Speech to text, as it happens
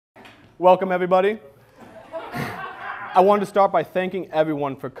Welcome, everybody. I wanted to start by thanking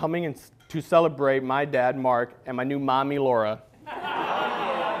everyone for coming in to celebrate my dad, Mark, and my new mommy, Laura.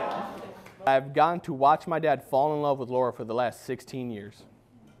 I've gotten to watch my dad fall in love with Laura for the last 16 years.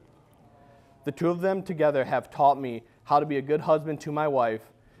 The two of them together have taught me how to be a good husband to my wife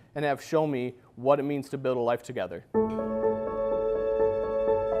and have shown me what it means to build a life together.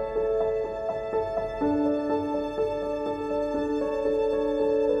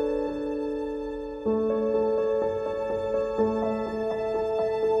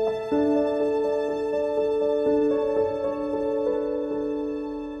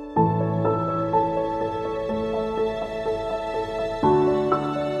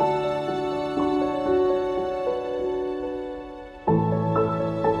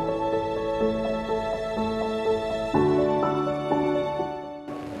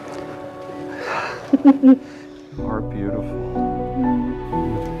 You are beautiful.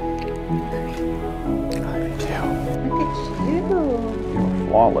 I do too. Look at you. You're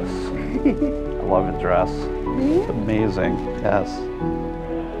flawless. I love your dress. It's amazing. Yes.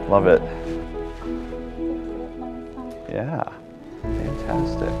 Love it. Yeah.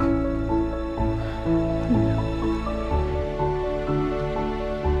 Fantastic.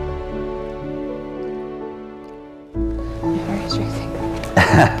 My heart is racing.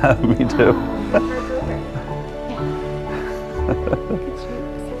 Me too. Look at you. So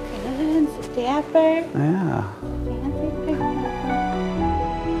good. So dapper. Yeah.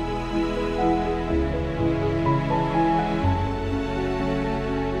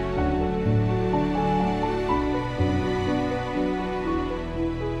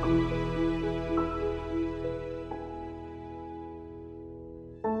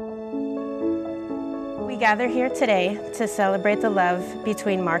 We gather here today to celebrate the love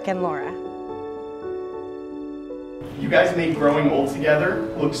between Mark and Laura. You guys make growing old together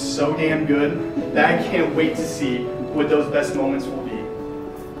look so damn good that I can't wait to see what those best moments will be.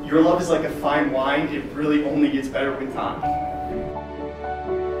 Your love is like a fine wine, it really only gets better with time.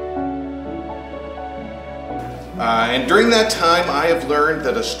 And during that time, I have learned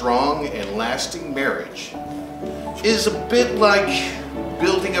that a strong and lasting marriage is a bit like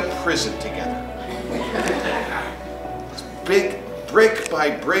building a prison together. It's big, brick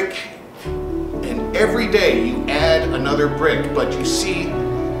by brick, and every day you add another brick, but you see,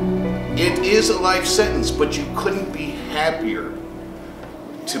 it is a life sentence, but you couldn't be happier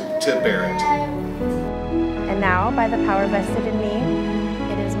to bear it. And now, by the power vested in me,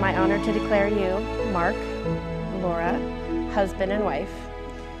 it is my honor to declare you, Mark, Laura, husband and wife.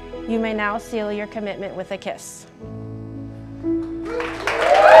 You may now seal your commitment with a kiss.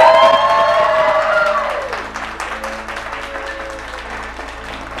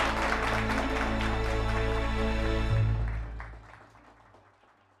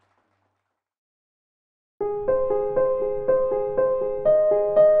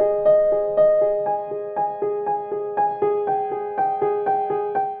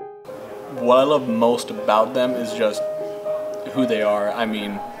 What I love most about them is just who they are. I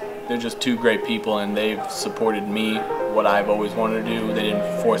mean, they're just two great people and they've supported me, what I've always wanted to do. They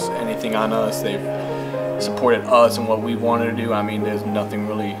didn't force anything on us. They've supported us and what we wanted to do. I mean, there's nothing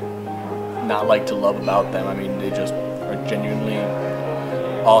really not like to love about them. I mean, they just are genuinely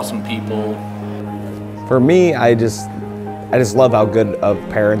awesome people. For me, I just love how good of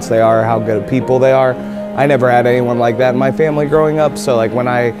parents they are, how good of people they are. I never had anyone like that in my family growing up, so like when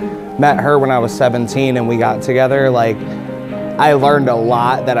I met her when I was 17 and we got together, like I learned a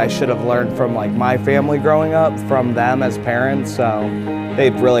lot that I should have learned from like my family growing up, from them as parents, so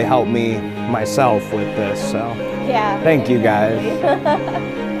they've really helped me myself with this, so Yeah. thank you guys.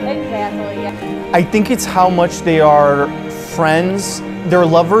 Exactly, yeah. I think it's how much they are friends. They're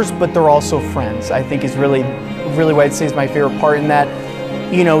lovers, but they're also friends. I think is really what I'd say is my favorite part in that,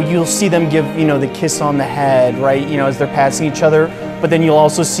 you know, you'll see them give, you know, the kiss on the head, right, you know, as they're passing each other, but then you'll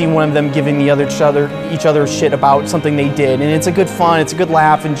also see one of them giving each other shit about something they did, and it's a good fun, it's a good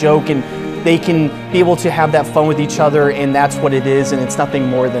laugh and joke, and they can be able to have that fun with each other, and that's what it is, and it's nothing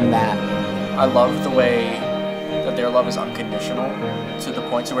more than that. I love the way that their love is unconditional, to the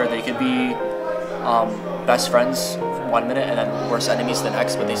point to where they could be best friends for 1 minute and then worst enemies the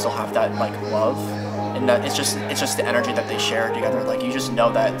next, but they still have that like love, and that it's just the energy that they share together. Like you just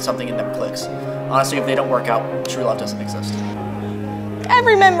know that something in them clicks. Honestly, if they don't work out, true love doesn't exist.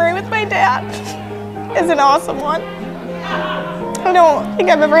 Every memory with my dad is an awesome one. I don't think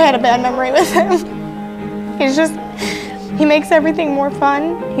I've ever had a bad memory with him. He makes everything more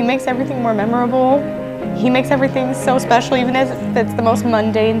fun. He makes everything more memorable. He makes everything so special, even if it's the most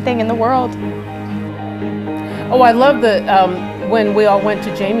mundane thing in the world. Oh, I love the when we all went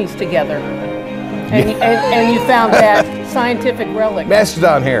to Jamie's together, and you found that scientific relic.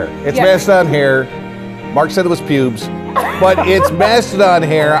 Mastodon hair. It's Yeah. mastodon hair. Mark said it was pubes, but it's mastodon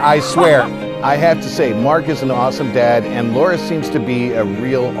hair, I swear. I have to say, Mark is an awesome dad, and Laura seems to be a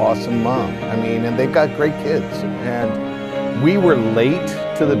real awesome mom. I mean, and they've got great kids. And we were late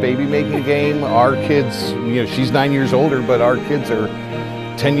to the baby making game. Our kids, you know, she's 9 years older, but our kids are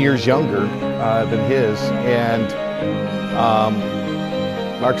 10 years younger than his. And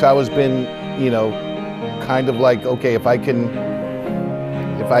Mark's always been, you know, kind of like, okay, if my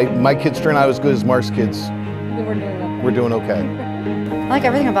kids turn out as good as Mark's kids, we're doing okay. I like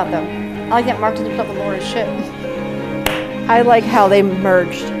everything about them. I like that Mark doesn't put up with Laura's shit. I like how they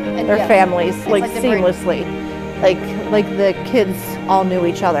merged their yeah, families it's like like they bring- seamlessly. Like the kids all knew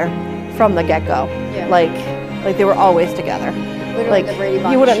each other from the get-go. Yeah. Like they were always together. Literally Like the Brady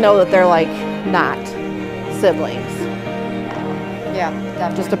Bunch. you wouldn't know that they're like not siblings. Yeah,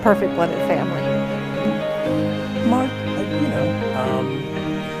 definitely. Just a perfect blended family. Mark, you know,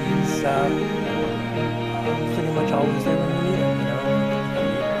 he's pretty much always there when you need him. You know,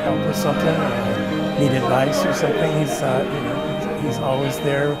 help with something, or need advice or something. He's you know, he's always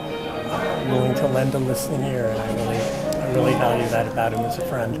there, willing to lend a listening ear, and I really value that about him as a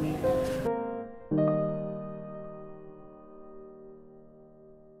friend.